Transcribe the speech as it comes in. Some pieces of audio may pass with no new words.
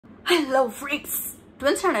Hello freaks!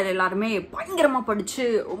 12th standard எல்லாருமே பயங்கரமா படிச்சு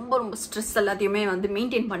ரொம்ப ஸ்ட்ரெஸ் எல்லாத்தையுமே வந்து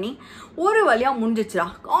மெயின்டைன் பண்ணி ஒரு வழியா முடிஞ்சிச்சுடா.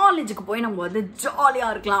 காலேஜுக்கு போய் நம்ம வந்து ஜாலியா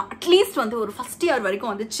இருக்கலாம். அட்லீஸ்ட் வந்து ஒரு ஃபர்ஸ்ட் இயர்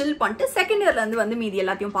வரைக்கும் வந்து சில் பண்ணிட்டு செகண்ட் இயர்ல இருந்து வந்து மீதி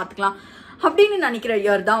எல்லாத்தையும் பார்த்துக்கலாம் அப்படின்னு நினைக்கிற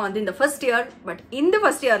இயர் தான் வந்து இந்த ஃபர்ஸ்ட் இயர். பட் இந்த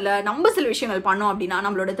ஃபர்ஸ்ட் இயர்ல நம்ம சில விஷயங்கள் பண்ணோம் அப்படின்னா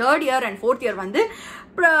நம்மளோட third year and fourth year வந்து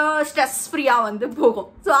ஸ்ட்ரெஸ் ஃப்ரீயா வந்து போகும்.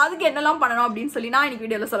 ஸோ அதுக்கு என்னெல்லாம் பண்ணணும் அப்படின்னு சொல்லி நான் இன்னைக்கு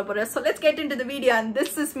வீடியோல சொல்ல போறேன். So let's get into the video and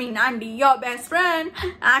this is me Nandi, your best friend.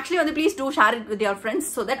 Actually வந்து please do share it with your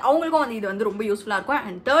friends so that அவங்களுக்கும் வந்து இது வந்து ரொம்ப யூஸ்ஃபுல்லா இருக்கும்.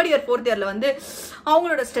 அண்ட் தேர்ட் இயர் ஃபோர்த் இயர்ல வந்து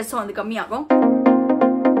அவங்களோட ஸ்ட்ரெஸ்ஸும் வந்து கம்மியாகும்.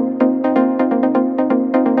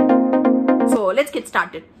 So let's get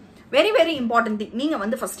started. Very important thing. நீங்க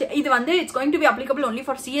வந்து ஃபர்ஸ்ட் இது வந்து it's going to be applicable only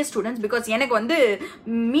for CS students because எனக்கு வந்து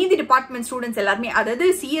மீதி டிபார்ட்மெண்ட் ஸ்டூடெண்ட்ஸ் எல்லாருமே அதாவது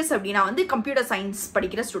சிஎஸ் அப்படின்னா வந்து கம்ப்யூட்டர் சயின்ஸ்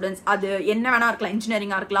படிக்கிற ஸ்டூடெண்ட்ஸ் அது என்ன வேணா இருக்கலாம்,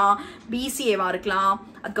 இன்ஜினியரிங்கா இருக்கலாம், பிசிஏவா இருக்கலாம்,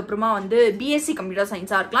 அதுக்கப்புறமா வந்து பிஎஸ்சி கம்ப்யூட்டர்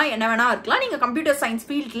சயின்ஸா இருக்கலாம், என்ன வேணா இருக்கலாம். நீங்க கம்ப்யூட்டர் சயின்ஸ்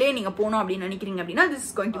ஃபீல்ட்லேயே நீங்க போகணும் அப்படின்னு நினைக்கிறீங்க அப்படின்னா this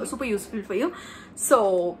is going to be super useful for you. So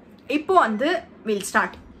இப்போ வந்து will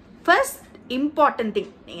start. First important thing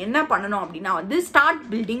என்ன பண்ணணும் அப்படின்னா வந்து start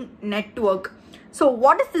building network. So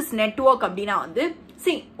what is this network அப்படின்னா வந்து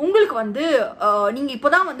உங்களுக்கு வந்து நீங்க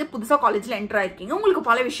இப்போதான் வந்து புதுசா காலேஜ்ல என்டர் ஆயிருக்கீங்க. உங்களுக்கு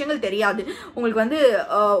பல விஷயங்கள் தெரியாது. உங்களுக்கு வந்து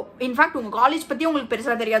இன்ஃபேக்ட் உங்க காலேஜ் பத்தி உங்களுக்கு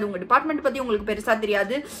பெருசா தெரியாது, உங்க டிபார்ட்மெண்ட் பத்தி உங்களுக்கு பெருசா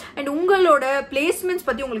தெரியாது, அண்ட் உங்களோட பிளேஸ்மெண்ட்ஸ்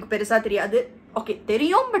பத்தி உங்களுக்கு பெருசா தெரியாது. ஓகே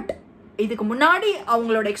தெரியும், பட் இதுக்கு முன்னாடி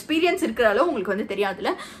அவங்களோட எக்ஸ்பீரியன்ஸ் இருக்கிற அளவு உங்களுக்கு வந்து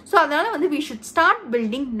தெரியாதுல்ல. ஸோ அதனால வந்து we should start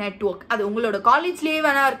building network. அது உங்களோட காலேஜ்லேயே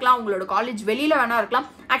வேணா இருக்கலாம், உங்களோட காலேஜ் வெளியில வேணா இருக்கலாம்.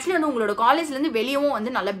 ஆக்சுவலி வந்து உங்களோட காலேஜ்ல இருந்து வெளியவும்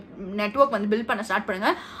வந்து நல்ல நெட்வொர்க் வந்து பில்ட் பண்ண ஸ்டார்ட் பண்ணுங்க.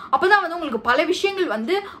 அப்பதான் வந்து உங்களுக்கு பல விஷயங்கள்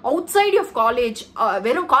வந்து அவுட் சைட் ஆஃப் காலேஜ்,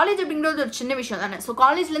 வெறும் காலேஜ் அப்படிங்கிறது ஒரு சின்ன விஷயம் தானே. ஸோ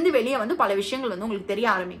காலேஜ்ல இருந்து வெளியே வந்து பல விஷயங்கள் வந்து உங்களுக்கு தெரிய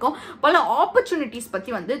ஆரம்பிக்கும், பல ஆப்பர்ச்சுனிட்டிஸ்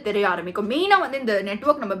பத்தி வந்து தெரிய ஆரம்பிக்கும். மெயினா வந்து இந்த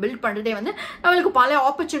நெட்வொர்க் நம்ம பில்ட் பண்றதே வந்து நம்மளுக்கு பல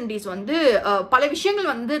ஆப்பர்ச்சுனிட்டிஸ் வந்து பல விஷயங்கள்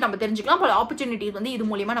வந்து நம்ம தெரிஞ்சுக்கலாம், பல ஆப்பர்ச்சுனிட்டிஸ் வந்து இது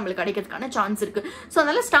மூலியமா நம்மளுக்கு கிடைக்கிறதுக்கான சான்ஸ் இருக்கு. ஸோ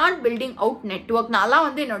அதனால ஸ்டார்ட் பில்டிங் அவுட் நெட்வொர்க். நான்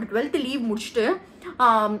வந்து என்னோட 12th லீவ் முடிச்சுட்டு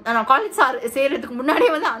நான் காலேஜ் சேர்றதுக்கு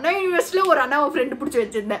முன்னாடியே வந்து அண்ணா யூனிவர்சிட்டியில ஒரு அண்ணாவை ஃப்ரெண்டு பிடிச்சி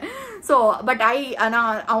வச்சிருந்தேன். ஸோ பட்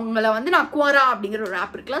நான் அவங்கள வந்து நான் குவாரா அப்படிங்கிற ஒரு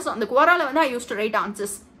ஆப் இருக்குல்ல, ஸோ அந்த குவாரால வந்து ஐ use to right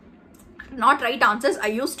answers, not right answers, I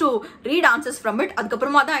use to read answers from it.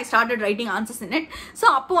 அதுக்கப்புறமா தான் I started writing answers in it. So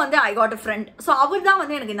அப்போ வந்து I got a friend. So அவர் தான்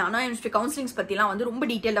வந்து எனக்கு இந்த அண்ணா யூனிவர்சிட்டி கவுன்சிலிங்ஸ் பற்றிலாம் வந்து ரொம்ப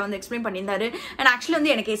டீட்டெயிலாக வந்து எக்ஸ்பிளைன் பண்ணியிருந்தாரு. அண்ட் ஆக்சுவலி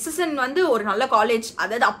வந்து எனக்கு எஸ்எஸ்என் வந்து ஒரு நல்ல காலேஜ்,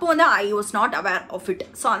 அதாவது அப்போ வந்து I was not aware of it.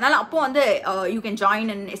 So அதனால அப்போ வந்து you can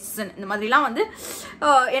join in SSN இந்த மாதிரிலாம் வந்து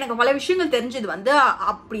எனக்கு பல விஷயங்கள் தெரிஞ்சது வந்து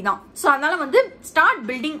அப்படிதான். ஸோ அதனால வந்து start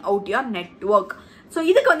building out your network. So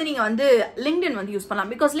இதுக்கு வந்து நீங்கள் வந்து லிங்க்டின் வந்து யூஸ்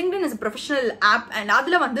பண்ணலாம் because LinkedIn is professional app. And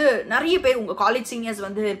அதில் வந்து நிறைய பேர் உங்கள் காலேஜ் சீனியர்ஸ்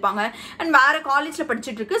வந்து இருப்பாங்க, அண்ட் வேறு காலேஜில்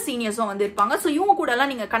படிச்சுட்டு இருக்க சீனியர்ஸும் வந்து இருப்பாங்க. ஸோ இவங்க கூட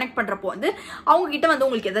எல்லாம் நீங்கள் கனெக்ட் பண்ணுறப்போ வந்து அவங்க கிட்ட வந்து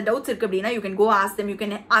உங்களுக்கு எதாவது டவுட்ஸ் இருக்குது அப்படின்னா you can go ask them, you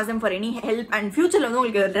can ask them for any help. And ஃபியூச்சரில் வந்து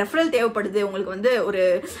உங்களுக்கு ரெஃபரல் தேவைப்படுது, உங்களுக்கு வந்து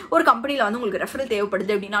ஒரு கம்பெனியில் வந்து உங்களுக்கு ரெஃபரல்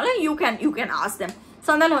தேவைப்படுது அப்படின்னாலும் you can ask them. So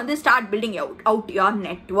அதனால வந்து start building out your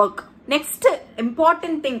network. Next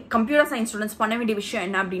important thing computer science students பண்ண வேண்டிய விஷயம்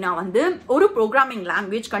என்ன அப்படின்னா வந்து ஒரு ப்ரோக்ராமிங்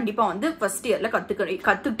லாங்குவேஜ் கண்டிப்பா வந்து ஃபர்ஸ்ட் இயர்ல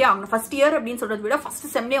கத்துக்கிட்டே ஆகணும். ஃபர்ஸ்ட் இயர் அப்படின்னு சொல்றதை விட ஃபர்ஸ்ட்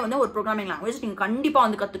செம்லேயே வந்து ஒரு ப்ரோக்ராமிங் லாங்குவேஜ் நீங்க கண்டிப்பா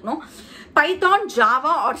வந்து கத்துக்கணும். பைத்தான்,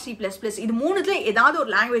 ஜாவா ஆர் C++, இது மூணுத்துல ஏதாவது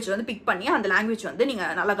ஒரு லாங்குவேஜ் வந்து பிக் பண்ணி அந்த லாங்குவேஜ் வந்து நீங்க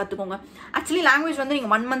நல்லா கத்துக்கோங்க. ஆக்சுவலி லாங்குவேஜ் வந்து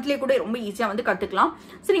நீங்க 1 மந்த்லயே கூட ரொம்ப ஈஸியா வந்து கத்துக்கலாம்.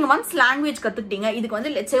 ஸோ நீங்க ஒன்ஸ் லாங்குவேஜ் கத்துக்கிட்டீங்க, இதுக்கு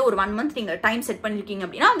வந்து லெட்ஸே ஒரு 1 மந்த் நீங்க டைம் செட் பண்ணிருக்கீங்க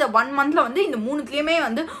அப்படின்னா அந்த 1 மந்த்ல வந்து இந்த மூணுத்துலயுமே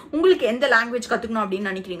வந்து உங்களுக்கு எந்த லாங்குவேஜ் கத்துக்கணும்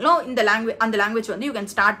அப்படின்னு நினைக்கிறீங்களோ அந்த லாங்குவேஜ் வந்து you can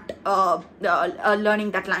start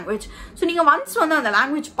learning that language. So நீங்க ஒன்ஸ் வந்து அந்த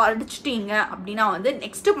லாங்குவேஜ் படிச்சுட்டீங்க அப்படின்னா வந்து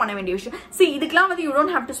நெக்ஸ்ட் பண்ண வேண்டிய விஷயம் இதுக்கெல்லாம் வந்து you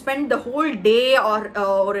don't have to spend the whole day or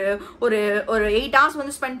ஒரு 8 hours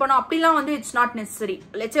வந்து ஸ்பெண்ட் பண்ணோம் அப்படிலாம் வந்து இட்ஸ் நாட் நெசசரி.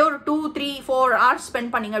 லெட்ஸே ஒரு 2, 3, 4 hours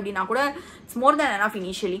ஸ்பெண்ட் பண்ணீங்க அப்படின்னா கூட it's more then enough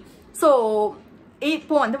initially. So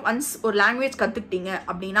இப்போ வந்து ஒன்ஸ் ஒரு லாங்குவேஜ் கற்றுக்கிட்டீங்க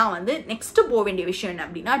அப்படின்னா வந்து நெக்ஸ்ட் போக வேண்டிய விஷயம் என்ன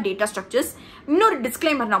அப்படின்னா டேட்டா ஸ்ட்ரக்சர்ஸ். இன்னொரு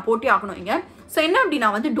டிஸ்க்ளைமர் நான் போட்டே ஆகணும் இங்க. ஸோ என்ன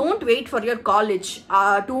அப்படின்னா வந்து don't wait for your college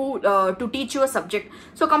to teach your subject.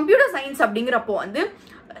 So computer science அப்படிங்கிறப்போ வந்து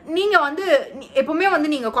நீங்க வந்து எப்பவுமே வந்து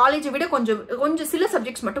நீங்க காலேஜை விட கொஞ்சம் சில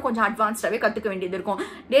சப்ஜெக்ட்ஸ் மட்டும் கொஞ்சம் அட்வான்ஸ்டாவே கத்துக்க வேண்டியது இருக்கும்.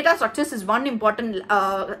 Data structures is one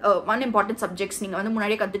important subjects நீங்க வந்து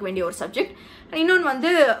முன்னாடியே கத்துக்க வேண்டிய ஒரு சப்ஜெக்ட். இன்னொன்று வந்து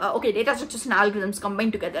okay data structures and algorithms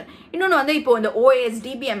combine together. இன்னொன்று வந்து இப்போ இந்த OS,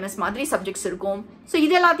 DBMS மாதிரி சப்ஜெக்ட்ஸ் இருக்கும். ஸோ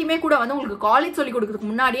இது எல்லாத்தையுமே கூட வந்து உங்களுக்கு காலேஜ் சொல்லி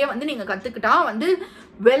கொடுக்கறதுக்கு முன்னாடியே வந்து நீங்க கத்துக்கிட்டா வந்து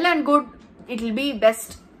well and good, it will be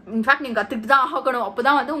best. In fact நீங்க கத்துக்கிட்டு தான் ஆகணும்,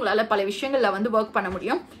 அப்போதான் வந்து உங்களால பல விஷயங்கள்ல வந்து ஒர்க் பண்ண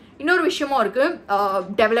முடியும். இன்னொரு விஷயமும் இருக்கு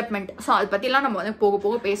டெவலப்மெண்ட். ஸோ அதை பற்றிலாம் நம்ம வந்து போக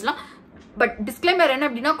போக பேசலாம். பட் டிஸ்க்ளைமர் என்ன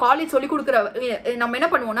அப்படின்னா காலேஜ் சொல்லி கொடுக்குற நம்ம என்ன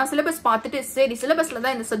பண்ணுவோம்னா சிலபஸ் பார்த்துட்டு சரி சிலபஸ்ல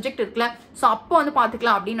தான் இந்த சப்ஜெக்ட் இருக்குல்ல ஸோ அப்போ வந்து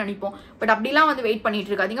பார்த்துக்கலாம் அப்படின்னு நினைப்போம். பட் அப்படிலாம் வந்து வெயிட்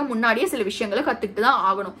பண்ணிட்டு இருக்காதீங்க, முன்னாடியே சில விஷயங்களை கற்றுக்கிட்டு தான்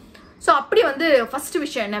ஆகணும். ஸோ அப்படி வந்து ஃபர்ஸ்ட்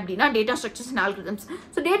விஷயம் என்ன அப்படின்னா data structures and algorithms.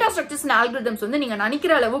 So data structures and algorithms வந்து நீங்கள்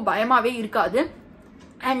நினைக்கிற அளவு பயமாவே இருக்காது.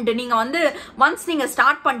 அண்ட் நீங்க வந்து ஒன்ஸ் நீங்க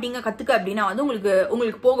ஸ்டார்ட் பண்ணிட்டீங்க கத்துக்க அப்படின்னா வந்து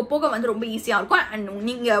உங்களுக்கு போக போக வந்து ரொம்ப ஈஸியா இருக்கும். அண்ட்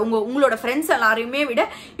நீங்க உங்களோட ஃப்ரெண்ட்ஸ் எல்லாரையுமே விட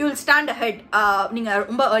யூ வில் ஸ்டாண்ட் அஹெட் நீங்க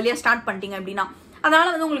ரொம்ப ஏர்லியா ஸ்டார்ட் பண்ணிட்டீங்க அப்படின்னா.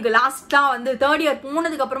 அதனால வந்து உங்களுக்கு லாஸ்டா வந்து தேர்ட் இயர்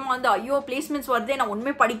போனதுக்கு அப்புறமா வந்து ஐயோ பிளேஸ்மெண்ட்ஸ் வருதே நான்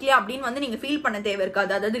ஒண்ணுமே படிக்கலையா அப்படின்னு வந்து நீங்க ஃபீல் பண்ண தேவை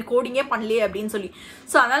இருக்காது, அதாவது கோடிங்கே பண்ணலையே அப்படின்னு சொல்லி.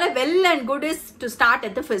 ஸோ அதனால well and good is to start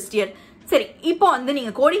at the first year. சரி, இப்போ வந்து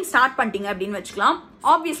நீங்க கோடிங் ஸ்டார்ட் பண்ணிட்டீங்க அப்படின்னு வச்சுக்கலாம்.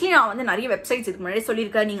 ஆப்வியஸ்லி நான் வந்து நிறைய வெப்சைட்ஸ் இதுக்கு முன்னாடி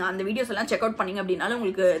சொல்லியிருக்கேன். நீங்க அந்த வீடியோஸ் எல்லாம் செக் அவுட் பண்ணீங்க அப்படின்னாலும்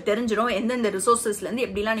உங்களுக்கு தெரிஞ்சிடும் எந்தெந்த ரிசோர்சஸ்ல இருந்து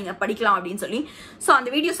எப்படிலாம் நீங்க படிக்கலாம் அப்படின்னு சொல்லி. ஸோ அந்த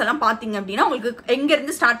வீடியோஸ் எல்லாம் பாத்தீங்க அப்படின்னா உங்களுக்கு எங்க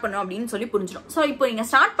இருந்து ஸ்டார்ட் பண்ணணும் அப்படின்னு சொல்லி புரிஞ்சிடும். ஸோ இப்போ நீங்க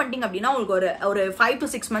ஸ்டார்ட் பண்ணிட்டீங்க அப்படின்னா உங்களுக்கு ஒரு 5 to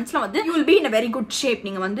 6 monthsல வந்து you will be in a very good shape.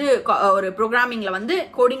 நீங்க வந்து ஒரு ப்ரோக்ராமிங்ல வந்து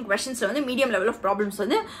கோடிங் கொஸ்டின்ஸ்ல வந்து மீடியம் லெவல் ஆஃப் ப்ராப்ளம்ஸ்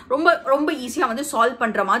வந்து ரொம்ப ரொம்ப ஈஸியா வந்து சால்வ்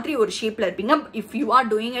பண்ற மாதிரி ஒரு ஷேப்ல இருப்பீங்க if you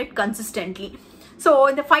are doing it consistently. So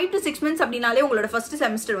இந்த 5 to 6 months அப்படின்னாலே உங்களோட ஃபர்ஸ்ட்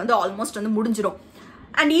செமஸ்டர் வந்து ஆல்மோஸ்ட் வந்து முடிஞ்சிடும்.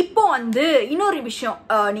 அண்ட் இப்போ வந்து இன்னொரு விஷயம்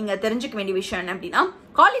நீங்க தெரிஞ்சுக்க வேண்டிய விஷயம் என்ன அப்படின்னா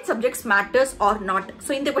college subjects matters R not.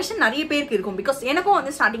 So இந்த கொஸ்டின் நிறைய பேருக்கு இருக்கும். பிகாஸ் எனக்கும்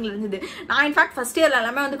வந்து ஸ்டார்டிங்ல இருந்தது. நான் இன்ஃபேக்ட் ஃபர்ஸ்ட் இயர்ல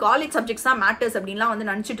எல்லாமே வந்து காலேஜ் சப்ஜெக்ட்ஸ் தான் மேட்டர்ஸ் அப்படின்லாம் வந்து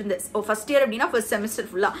நினைச்சிட்டு இருந்தேன். ஃபர்ஸ்ட் இயர் அப்படின்னா ஃபர்ஸ்ட் செமஸ்டர்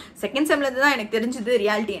ஃபுல்லா. செகண்ட் செம்ல இருந்து தான் எனக்கு தெரிஞ்சது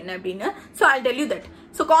ரியாலிட்டி என்ன அப்படின்னு. So I tell you that.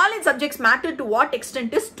 So college subjects matter to what extent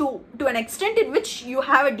is to an extent in which you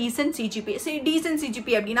have a decent CGPA. Say decent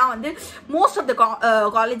CGPA அப்படின்னா வந்து most of the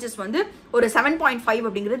colleges வந்து ஒரு 7.5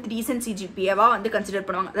 அப்படிங்கிறது decent CGPA-வா வந்து consider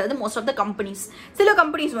பண்ணுவாங்க. அதாவது most of the companies. சில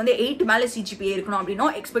companies வந்து 8 மேல CGPA இருக்கணும்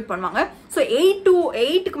அப்படின்னு எக்ஸ்பெக்ட் பண்ணுவாங்க. ஸோ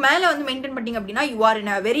 8க்கு மேல வந்து மெயின்டைன் பண்ணீங்க அப்படின்னா you are in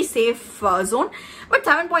a very safe zone. But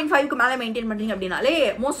 7.5க்கு மேல மெயின்டைன் பண்ணீங்க அப்படின்னாலே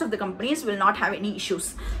most of the companies will not have any issues.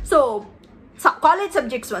 So college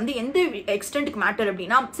subjects வந்து எந்த எக்ஸ்டென்ட்க்கு மேட்டர்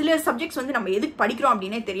அப்படின்னா சில சப்ஜெக்ட்ஸ் வந்து நம்ம எதுக்கு படிக்கிறோம்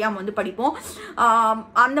அப்படின்னே தெரியாம வந்து படிப்போம்.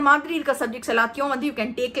 அந்த மாதிரி இருக்க சப்ஜெக்ட்ஸ் எல்லாத்தையும் வந்து யூ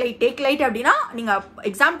கேன் டேக் லைட் அப்படின்னா நீங்க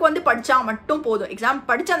எக்ஸாம்க்கு வந்து படிச்சா மட்டும் போதும். எக்ஸாம்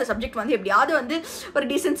படிச்ச அந்த சப்ஜெக்ட் வந்து எப்படியாவது வந்து ஒரு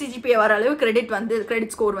டீசென்ட் சிஜிபிஏ வர அளவு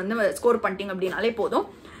கிரெடிட் ஸ்கோர் வந்து ஸ்கோர் பண்ணிட்டீங்க அப்படின்னாலே போதும்.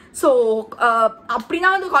 ஸோ அப்படின்னா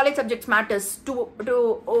வந்து காலேஜ் சப்ஜெக்ட்ஸ் மேட்டர்ஸ் டு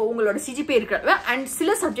உங்களோட சிஜிபி இருக்கிறது. அண்ட்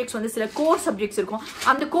சில சப்ஜெக்ட்ஸ் வந்து சில கோர் சப்ஜெக்ட்ஸ் இருக்கும்.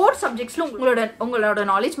 அந்த கோர் சப்ஜெக்ட்ஸ்ல உங்களோட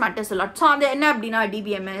நாலேஜ் மேட்டர்ஸ் எல்லாம். ஸோ அது என்ன அப்படின்னா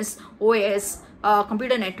டிபிஎம்எஸ், ஓஎஸ்,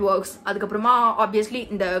 கம்ப்யூட்டர் நெட்வொர்க்ஸ், அதுக்கப்புறமா ஆப்வியஸ்லி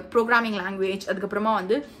இந்த ப்ரோக்ராமிங் லாங்குவேஜ், அதுக்கப்புறமா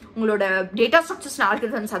வந்து உங்களோட டேட்டா ஸ்ட்ரக்சர்ஸ்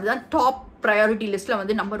ஆல்கிரிதம்ஸ் அதுதான் டாப் ப்ரையாரிட்டி லிஸ்ட்ல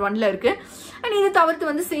வந்து நம்பர் 1ல இருக்கு. அண்ட் இது தவிர்த்து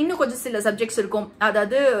வந்து இன்னும் கொஞ்சம் சில சப்ஜெக்ட்ஸ் இருக்கும்.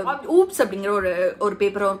 அதாவது ஊப்ஸ் அப்படிங்கிற ஒரு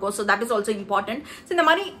பேப்பரும் இருக்கும். So that is also important. So இந்த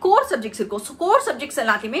மாதிரி கோர் சப்ஜெக்ட்ஸ் இருக்கும். ஸோ கோர் சப்ஜெக்ட்ஸ்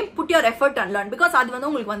எல்லாத்தையுமே put your effort and learn. Because அது வந்து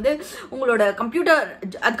உங்களுக்கு வந்து உங்களோட கம்ப்யூட்டர்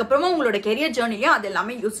அதுக்கப்புறமா உங்களோட கெரியர் ஜேர்னிலையும் அது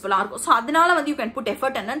எல்லாமே யூஸ்ஃபுல்லா இருக்கும். ஸோ அதனால வந்து you can put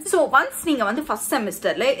effort and learn. So once நீங்க வந்து ஃபர்ஸ்ட்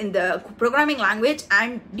செமஸ்டர்ல இந்த ப்ரோக்ராமிங் லாங்குவேஜ்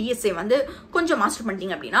அண்ட் டிஎஸ்ஏ வந்து கொஞ்சம் மாஸ்டர்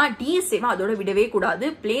பண்ணிட்டீங்க அப்படின்னா டிஎஸ்ஏவை அதோட விடவே கூடாது.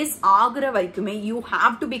 பிளேஸ் ஆகுற வரைக்குமே you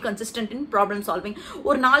have to be consistent in problem solving.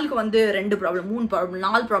 ஒரு நாளுக்கு வந்து 2 ப்ராப்ளம், 3 ப்ராப்ளம்,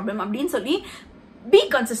 4 ப்ராப்ளம் அப்படின்னு சொல்லி பி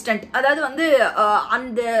கன்சிஸ்டன்ட். அதாவது வந்து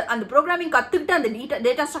அந்த ப்ரோக்ராமிங் கத்துக்கிட்டு அந்த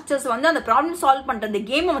டேட்டா ஸ்ட்ரக்சர்ஸ் வந்து அந்த ப்ராப்ளம் சால்வ் பண்ற அந்த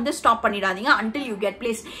கேமை வந்து ஸ்டாப் பண்ணிடாதீங்க until you get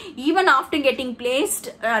placed. Even after getting placed,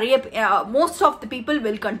 most of the people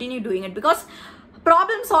will continue doing it because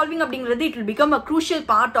problem solving அப்படிங்கிறது it will become a crucial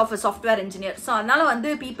part of a software engineer. So அதனால வந்து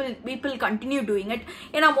people continue doing it.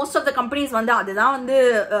 ஏன்னா most of the companies வந்து அதுதான் வந்து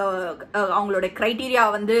அவங்களோட criteria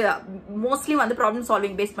வந்து mostly வந்து ப்ராப்ளம்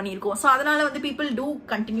சால்விங் பேஸ் பண்ணியிருக்கோம். ஸோ அதனால வந்து people two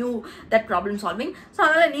continue that problem solving. So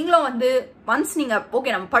அதனால நீங்களும் வந்து ஒன்ஸ் நீங்க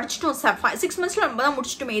ஓகே நம்ம படிச்சுட்டோம் 6 monthsல நம்ம தான்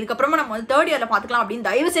முடிச்சுட்டோமே, இதுக்கப்புறமா நம்ம வந்து தேர்ட் இயர்ல பாத்துக்கலாம் அப்படின்னு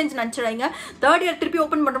தயவு செஞ்சு நினைச்சிடாதீங்க. தேர்ட் இயர் திருப்பி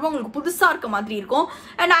ஓப்பன் பண்றப்போ உங்களுக்கு புதுசா இருக்க மாதிரி இருக்கும்.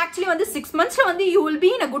 அண்ட் ஆக்சுவலி வந்து 6 monthsல வந்து you will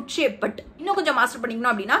be in a good shape. But இன்னும் கொஞ்சம் மாஸ்டர்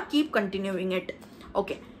பண்ணிக்கணும் அப்படின்னா keep continuing it.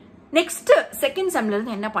 Okay, next second செம்ல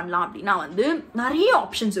இருந்து என்ன பண்ணலாம் அப்படின்னா வந்து நிறைய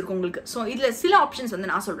ஆப்ஷன்ஸ் இருக்கும் உங்களுக்கு. ஸோ இதுல சில ஆப்ஷன்ஸ் வந்து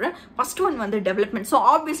நான் சொல்றேன். ஃபர்ஸ்ட் ஒன் வந்து டெவலப்மெண்ட். ஸோ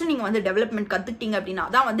ஆப்வியஸ்லி நீங்க வந்து டெவலப்மெண்ட் கத்துக்கிட்டீங்க அப்படின்னா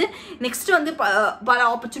தான் வந்து நெக்ஸ்ட் வந்து பல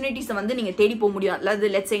ஆப்பர்ச்சுனிட்டிஸை வந்து நீங்க தேடி போக முடியும்.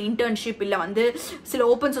 அதாவது லெட்ஸ் இன்டர்ன்ஷிப் இல்ல வந்து சில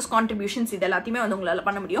ஓப்பன் சோர்ஸ் கான்ட்ரிபியூஷன்ஸ் இது எல்லாத்தையுமே வந்து உங்களால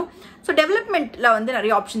பண்ண முடியும். ஸோ டெவலப்மெண்ட்ல வந்து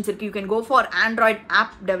நிறைய ஆப்ஷன்ஸ் இருக்கு. You can go for Android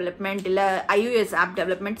app development இல்ல iOS ஆப்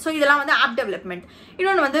டெவலப்மெண்ட். ஸோ இதெல்லாம் வந்து ஆப் டெவலப்மெண்ட்.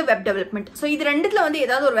 இன்னொன்று வந்து வெப் டெவலப்மெண்ட். ஸோ இது ரெண்டுத்துல வந்து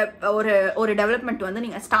ஏதாவது ஒரு டெவலப்மெண்ட் வந்து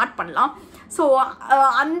நீங்க ஸ்டார்ட் பண்ணலாம். ஸோ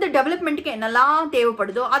அந்த டெவலப்மெண்ட்டுக்கு என்னெல்லாம்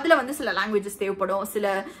தேவைப்படுதோ அதில் வந்து சில லாங்குவேஜஸ் தேவைப்படும்,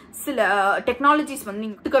 சில டெக்னாலஜிஸ் வந்து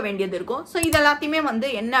நீங்கள் கற்றுக்க வேண்டியது இருக்கும். ஸோ இது எல்லாத்தையுமே வந்து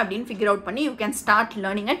என்ன அப்படின்னு ஃபிகர் அவுட் பண்ணி you can start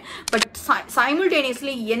learning it. But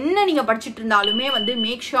simultaneously என்ன நீங்கள் படிச்சுட்டு இருந்தாலுமே வந்து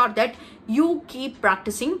make sure that you keep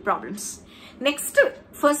practising problems. Next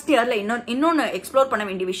first இயர்ல இன்னொன்று எக்ஸ்ப்ளோர் பண்ண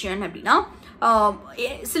வேண்டிய விஷயம் என்ன அப்படின்னா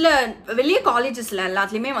சில வெளிய காலேஜஸ்ல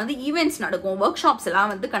எல்லாத்துலயுமே வந்து ஈவெண்ட்ஸ் நடக்கும், ஒர்க் ஷாப்ஸ்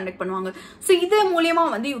எல்லாம் வந்து கண்டக்ட் பண்ணுவாங்க. ஸோ இது மூலியமா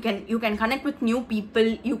வந்து you can connect with new people,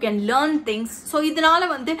 you can learn things. So இதனால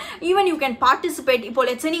வந்து ஈவன் யூ கேன் பார்ட்டிசிபேட். இப்போ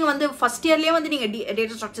லெட்ஸ் நீங்க வந்து ஃபர்ஸ்ட் இயர்லயே வந்து நீங்க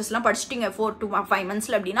டேட்டா ஸ்ட்ரக்சர்ஸ்லாம் படிச்சிட்டீங்க 4 to 5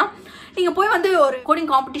 monthsல அப்படின்னா நீங்க போய் வந்து ஒரு கோடிங்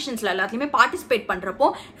காம்படிஷன்ஸ்ல எல்லாத்துலயுமே பார்ட்டிசிபேட் பண்றப்போ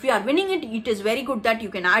if you are winning it, it is very good that you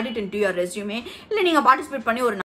can add it into your resume. இல்ல நீங்க பார்ட்டிசிபேட் பண்ணி ஒரு